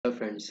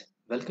friends,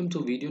 welcome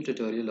to video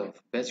tutorial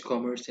of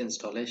WedgeCommerce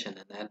installation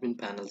and admin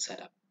panel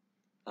setup.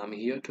 I'm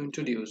here to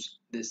introduce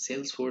this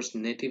Salesforce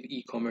native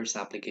e-commerce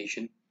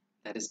application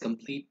that is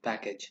complete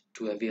package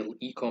to avail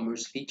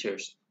e-commerce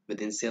features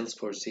within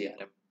Salesforce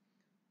CRM.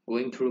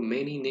 Going through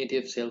many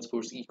native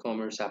Salesforce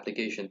e-commerce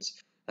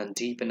applications and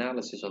deep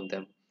analysis on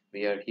them,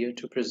 we are here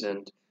to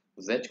present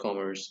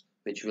WedgeCommerce,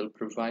 which will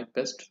provide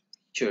best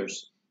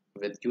features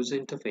with user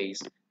interface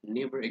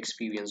never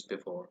experienced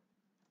before.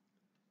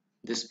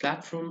 This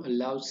platform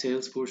allows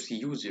Salesforce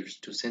users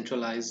to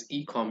centralize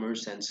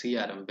e-commerce and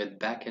CRM with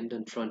back-end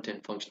and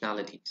front-end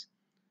functionalities.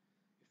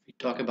 If we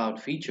talk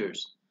about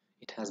features,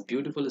 it has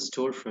beautiful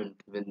storefront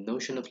with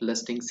notion of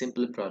listing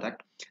simple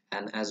product,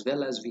 and as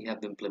well as we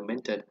have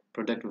implemented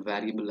product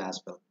variable as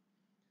well.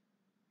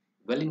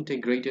 Well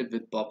integrated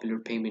with popular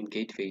payment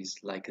gateways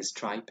like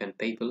Stripe and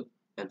PayPal,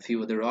 and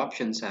few other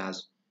options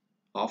as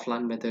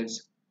offline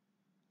methods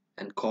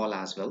and call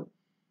as well.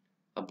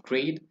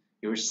 Upgrade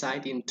your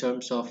site in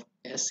terms of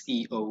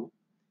SEO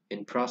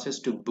in process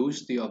to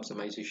boost the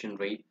optimization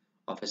rate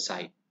of a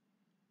site.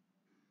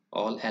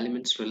 All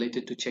elements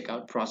related to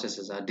checkout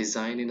processes are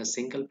designed in a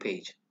single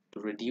page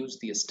to reduce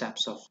the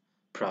steps of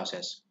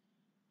process.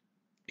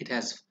 It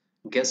has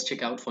guest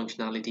checkout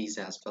functionalities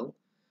as well.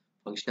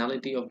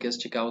 Functionality of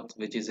guest checkout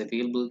which is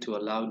available to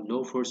allow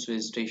no forced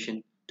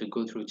registration to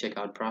go through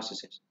checkout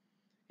processes.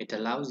 It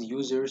allows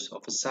users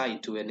of a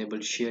site to enable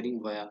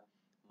sharing via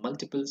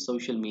multiple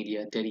social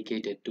media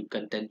dedicated to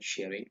content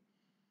sharing,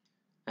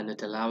 and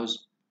it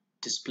allows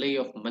display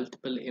of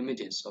multiple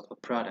images of a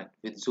product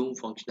with zoom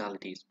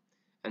functionalities,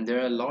 and there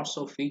are lots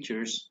of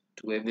features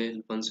to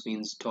avail once we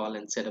install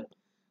and set up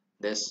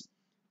this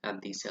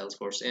at the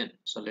Salesforce end.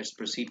 So let's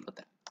proceed with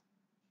that.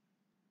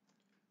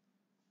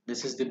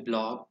 This is the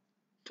blog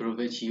through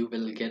which you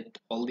will get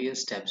all the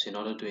steps in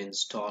order to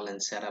install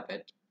and set up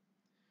it.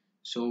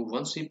 So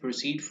once we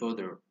proceed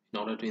further, in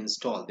order to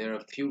install, there are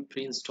a few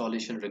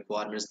pre-installation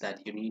requirements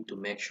that you need to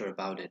make sure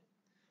about it.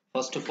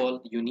 First of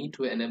all, you need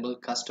to enable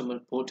customer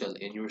portal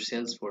in your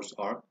Salesforce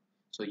org.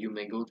 So you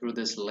may go through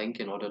this link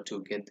in order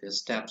to get the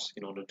steps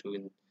in order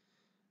to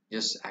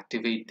just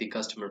activate the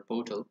customer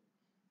portal.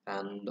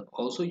 And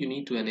also you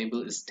need to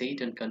enable state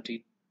and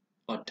country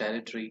or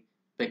territory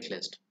pick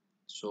list.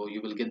 So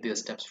you will get the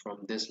steps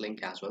from this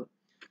link as well.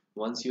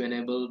 Once you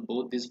enable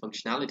both these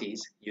functionalities,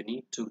 you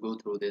need to go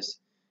through this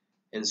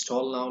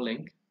install now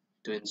link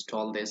to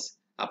install this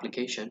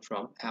application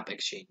from App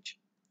Exchange.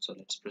 So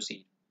let's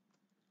proceed.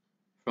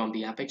 From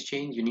the App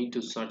Exchange, you need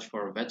to search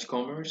for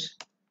WedgeCommerce.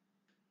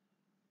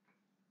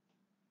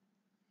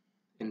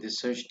 In the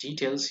search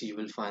details, you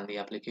will find the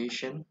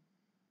application.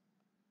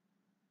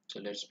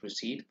 So let's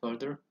proceed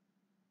further.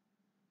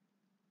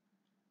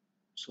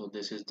 So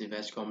this is the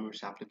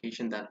WedgeCommerce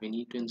application that we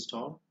need to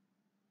install.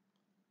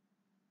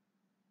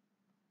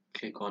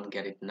 Click on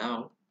Get It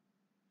Now,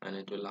 and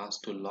it will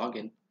ask to log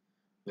in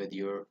with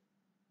your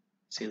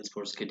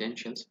Salesforce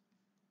credentials.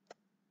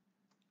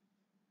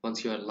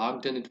 Once you are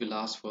logged in, it will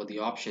ask for the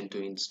option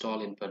to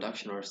install in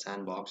production or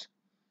sandbox.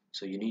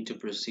 So you need to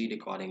proceed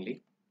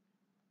accordingly.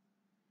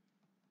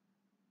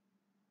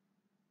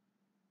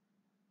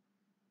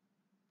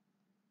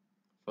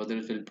 Further,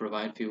 it will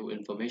provide few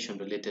information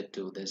related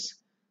to this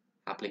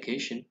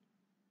application,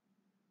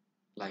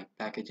 like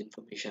package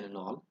information and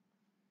all.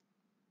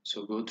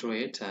 So go through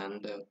it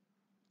and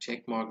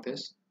check mark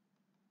this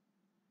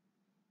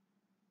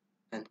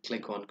and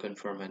click on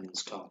confirm and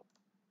install.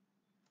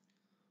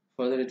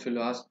 Further, it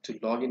will ask to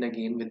log in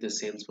again with the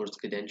Salesforce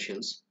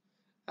credentials,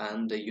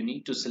 and you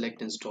need to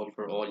select install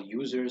for all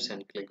users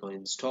and click on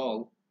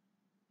install,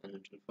 and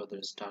it will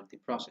further start the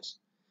process.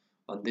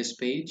 On this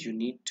page, you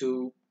need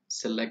to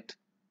select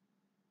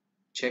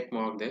check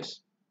mark this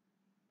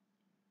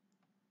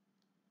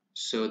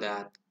so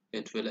that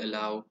it will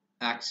allow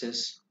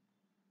access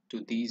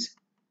to these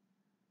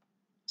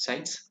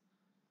sites.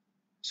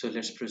 So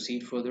let's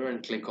proceed further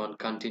and click on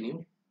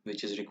continue,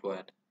 which is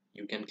required.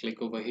 You can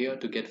click over here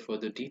to get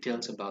further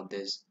details about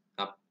this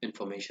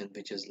information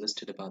which is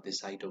listed about this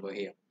site over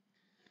here.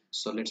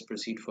 So let's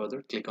proceed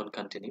further. Click on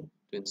continue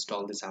to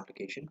install this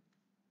application.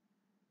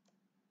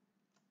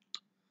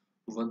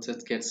 Once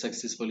it gets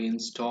successfully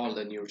installed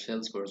in your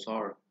Salesforce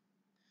org,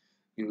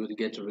 you will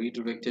get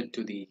redirected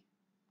to the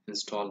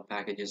install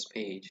packages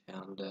page,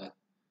 and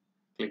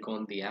click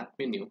on the app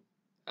menu,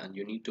 and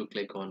you need to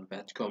click on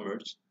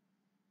WedgeCommerce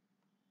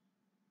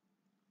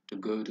to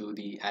go to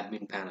the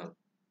admin panel.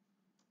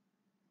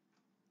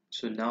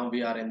 So now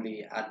we are in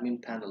the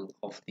admin panel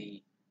of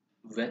the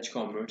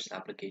WedgeCommerce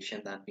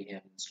application that we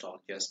have installed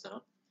just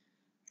now.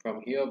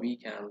 From here we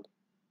can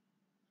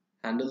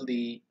handle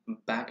the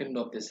backend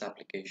of this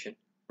application,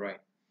 right?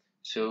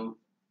 So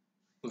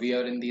we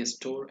are in the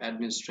store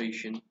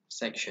administration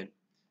section,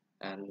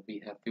 and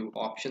we have few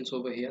options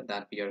over here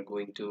that we are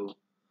going to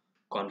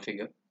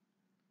configure.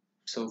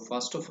 So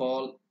first of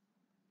all,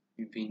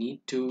 we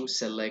need to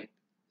select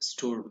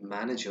store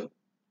manager.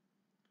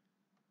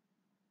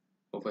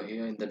 Over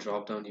here in the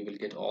drop down, you will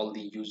get all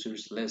the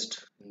users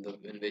list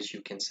in which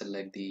you can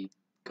select the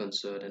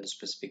concerned and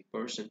specific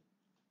person.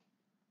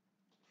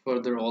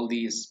 Further, all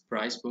these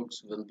price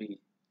books will be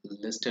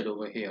listed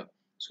over here,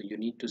 so you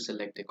need to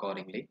select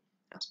accordingly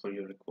as per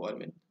your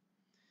requirement.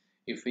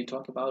 If we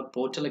talk about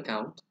portal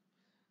account,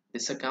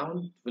 this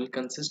account will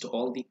consist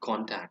all the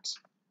contacts,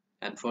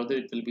 and further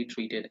it will be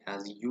treated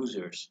as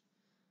users.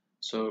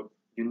 So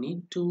you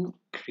need to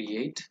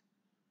create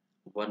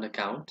one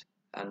account,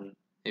 and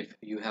if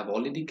you have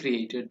already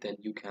created, then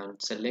you can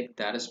select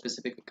that a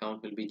specific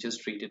account will be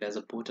just treated as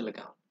a portal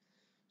account.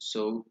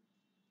 So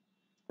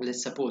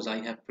let's suppose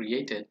I have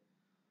created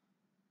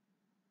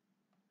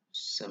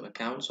some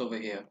accounts over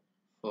here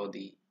for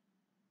the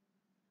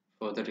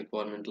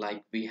requirement,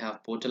 like we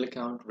have portal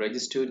account,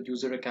 registered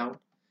user account,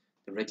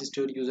 the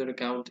registered user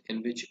account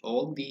in which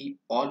all the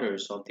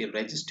orders of the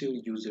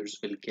registered users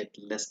will get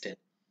listed,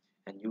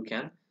 and you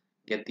can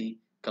get the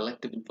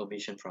collective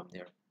information from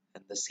there.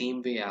 And the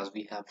same way as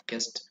we have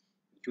guest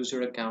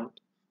user account,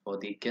 for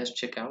the guest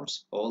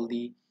checkouts, all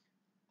the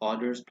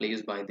orders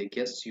placed by the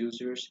guest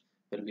users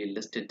will be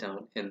listed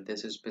down in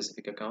this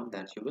specific account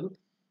that you will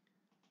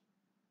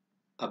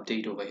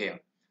update over here.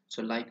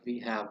 So like we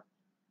have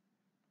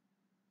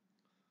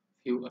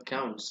few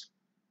accounts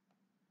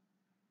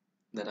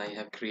that I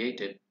have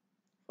created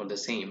for the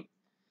same.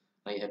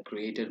 I have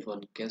created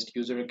one guest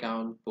user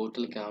account,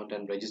 portal account,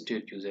 and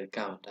registered user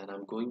account, and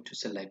I'm going to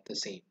select the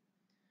same.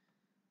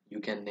 You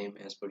can name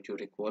as per your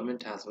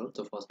requirement as well.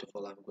 So first of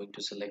all, I'm going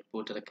to select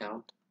portal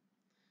account.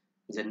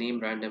 The name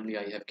randomly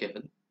I have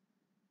given,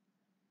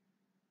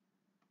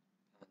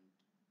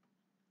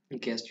 and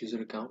guest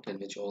user account in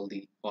which all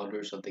the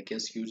orders of the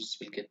guest users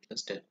will get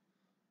listed.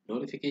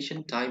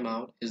 Notification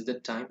timeout is the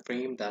time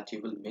frame that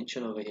you will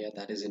mention over here,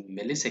 that is in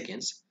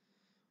milliseconds,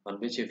 on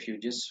which if you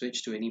just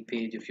switch to any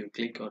page, if you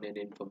click on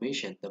any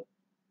information, the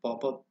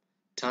pop-up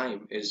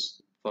time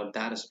is for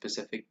that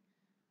specific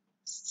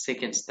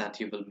seconds that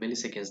you will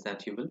milliseconds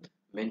that you will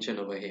mention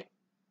over here.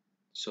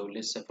 So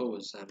let's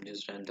suppose I'm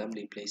just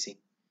randomly placing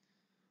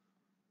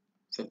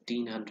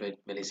 1500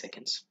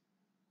 milliseconds.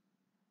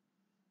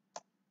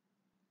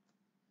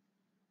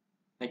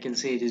 I can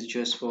say it is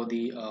just for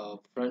the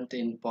front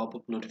end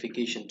pop-up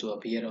notification to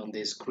appear on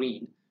the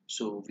screen,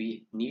 so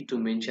we need to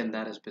mention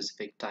that a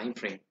specific time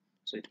frame,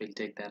 so it will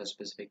take that a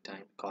specific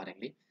time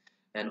accordingly.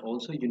 And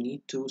also you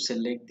need to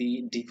select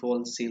the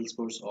default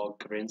Salesforce or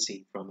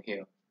currency from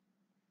here,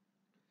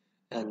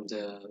 and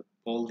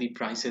all the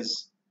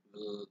prices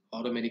will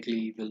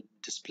automatically will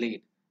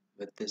displayed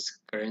with this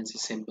currency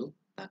symbol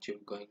that you're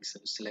going to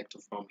select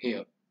from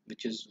here,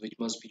 which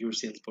must be your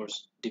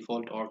Salesforce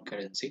default or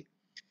currency.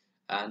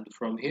 And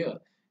from here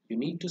you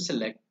need to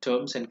select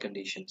terms and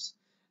conditions,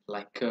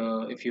 like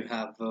if you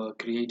have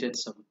created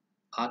some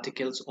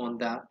articles on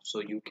that,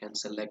 so you can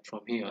select from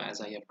here.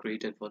 As I have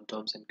created one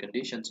terms and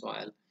conditions, so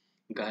I'll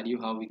guide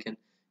you how we can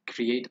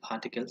create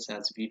articles,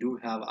 as we do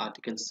have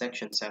article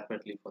section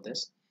separately for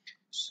this.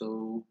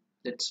 So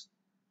let's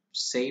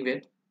save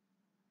it,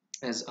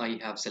 as I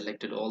have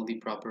selected all the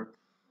proper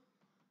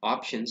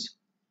options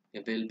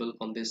available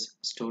on this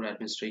store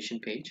administration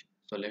page.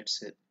 So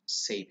let's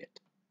save it.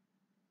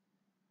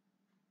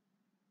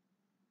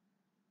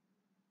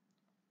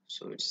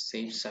 So it's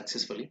saved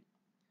successfully.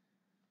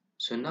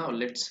 So now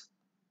let's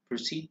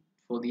proceed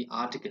for the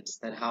articles,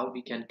 that how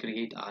we can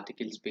create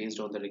articles based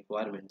on the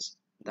requirements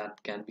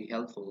that can be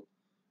helpful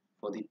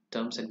for the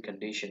terms and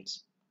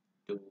conditions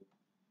to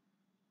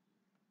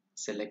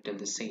select in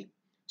the same.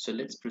 So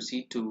let's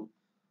proceed to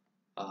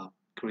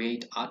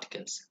create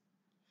articles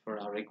for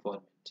our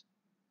requirement.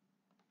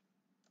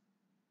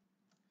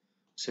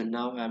 So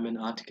now I'm in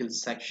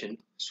articles section.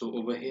 So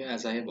over here,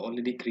 as I have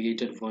already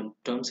created one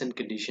terms and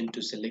condition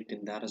to select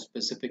in that a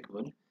specific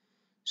one.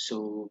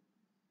 So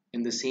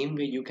in the same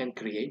way you can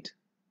create,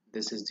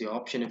 this is the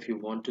option if you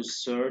want to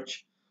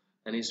search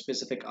any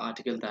specific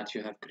article that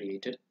you have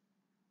created,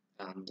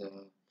 and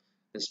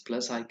this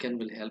plus icon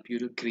will help you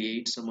to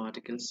create some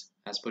articles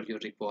as per your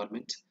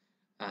requirement,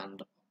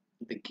 and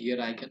the gear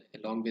icon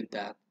along with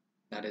that,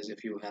 that is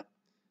if you have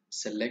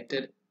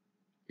selected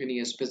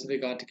any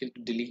specific article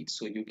to delete,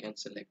 so you can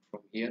select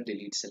from here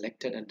delete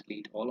selected and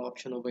delete all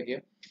option over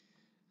here.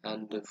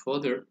 And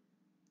further,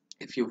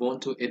 if you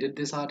want to edit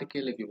this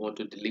article, if you want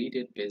to delete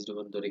it based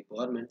on the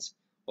requirements,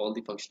 all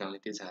the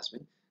functionalities has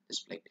been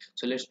displayed.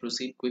 So let's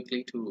proceed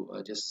quickly to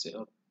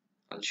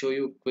I'll show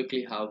you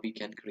quickly how we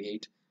can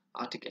create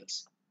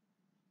articles.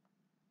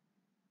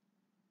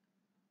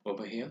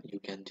 Over here you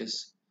can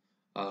just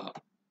uh,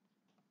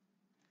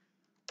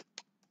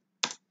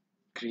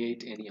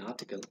 create any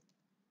article,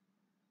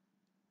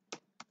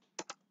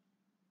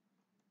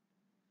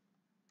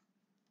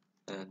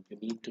 and you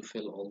need to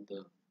fill all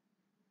the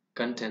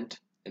content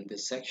in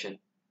this section,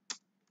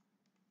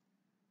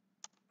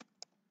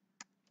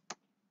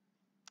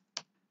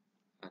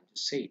 and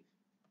save.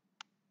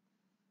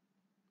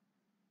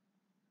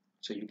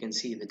 So you can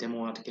see the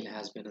demo article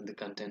has been, and the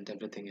content,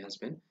 everything has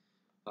been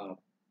uh,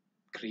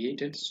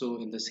 created.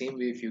 So in the same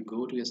way, if you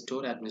go to your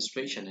store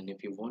administration and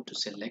if you want to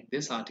select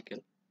this article,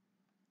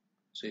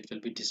 so it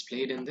will be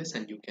displayed in this,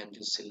 and you can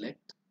just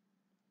select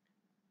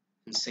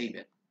and save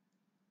it.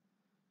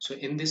 So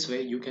in this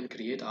way you can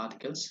create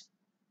articles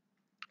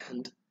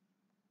and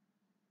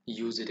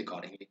use it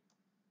accordingly.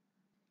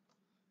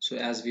 So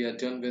as we are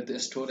done with the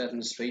store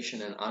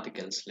administration and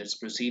articles, let's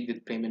proceed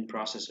with payment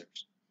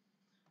processors.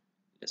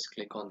 Let's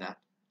click on that.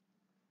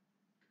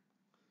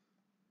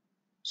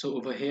 So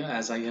over here,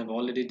 as I have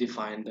already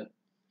defined a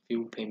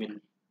few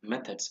payment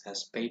methods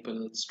as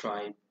PayPal,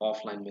 Stripe,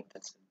 offline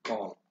methods, and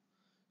call.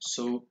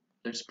 So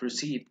let's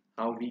proceed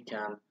how we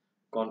can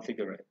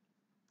configure it.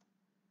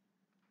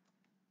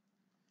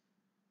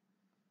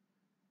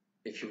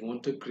 If you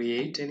want to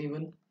create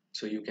anyone,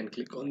 so you can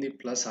click on the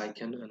plus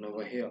icon, and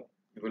over here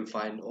you will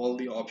find all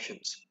the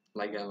options.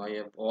 Like I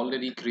have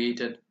already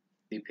created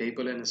the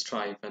PayPal and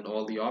Stripe and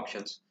all the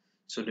options.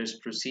 So let's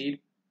proceed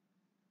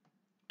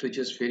to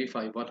just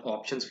verify what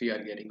options we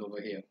are getting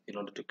over here in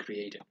order to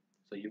create it.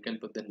 So you can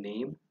put the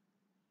name,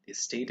 the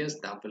status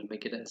that will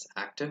make it as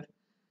active,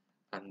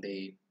 and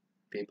the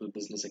PayPal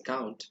business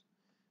account,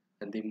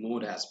 and the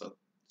mode as well.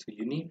 So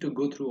you need to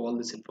go through all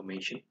this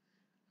information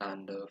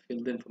and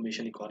fill the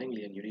information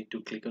accordingly, and you need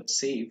to click on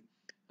save,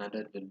 and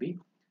it will be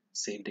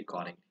saved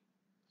accordingly.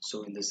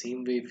 So in the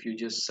same way, if you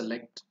just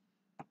select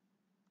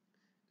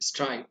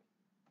Stripe,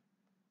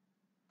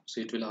 so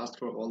it will ask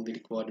for all the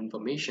required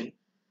information.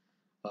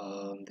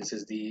 This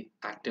is the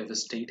active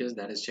status,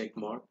 that is check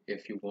mark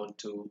if you want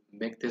to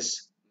make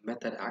this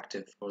method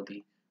active for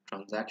the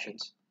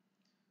transactions.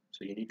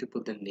 So you need to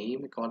put the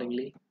name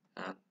accordingly,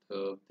 and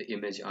the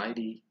image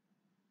ID,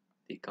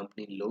 the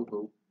company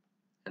logo,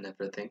 and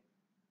everything.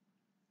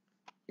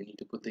 You need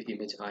to put the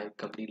image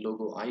company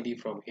logo ID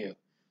from here,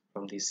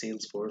 from the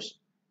Salesforce,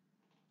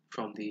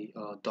 from the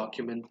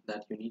document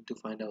that you need to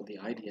find out the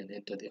ID and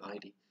enter the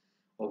ID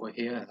over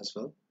here as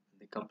well,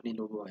 the company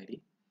logo ID.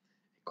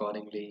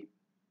 Accordingly,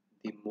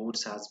 the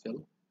modes as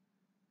well.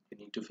 You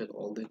need to fill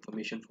all the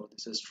information for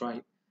this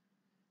Stripe,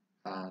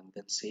 and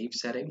then save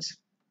settings,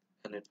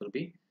 and it will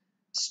be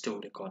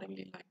stored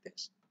accordingly like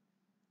this,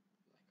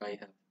 like I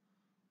have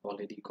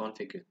already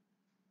configured.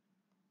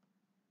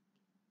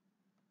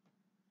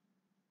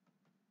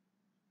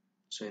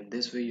 So in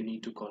this way you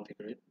need to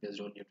configure it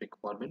based on your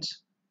requirements.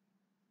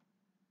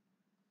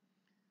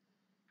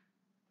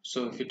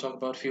 So if you talk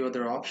about few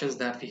other options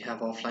that we have,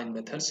 offline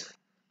methods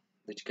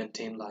which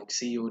contain like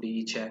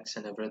COD checks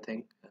and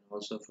everything, and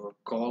also for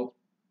call,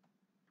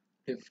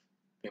 if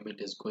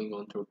payment is going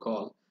on through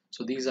call.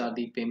 So these are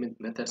the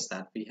payment methods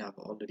that we have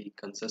already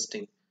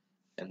consisting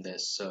in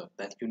this,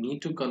 that you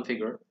need to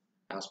configure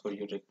as per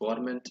your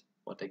requirement,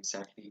 what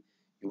exactly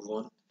you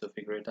want to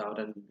figure it out,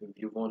 and if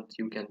you want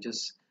you can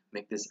just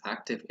make this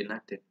active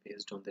inactive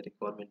based on the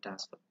requirement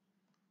as well.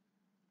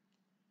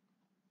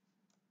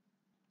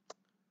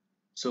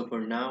 So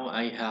for now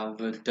I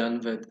have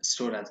done with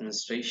store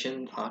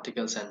administration,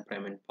 articles, and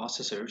payment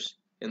processors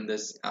in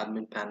this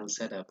admin panel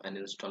setup and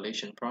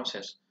installation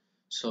process.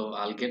 So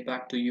I'll get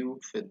back to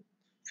you with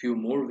few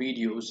more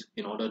videos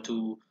in order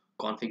to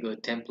configure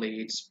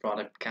templates,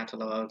 product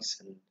catalogs,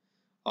 and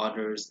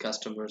orders,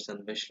 customers,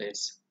 and wish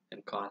lists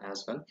and cart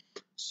as well.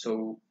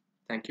 So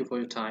thank you for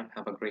your time.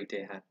 Have a great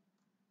day ahead.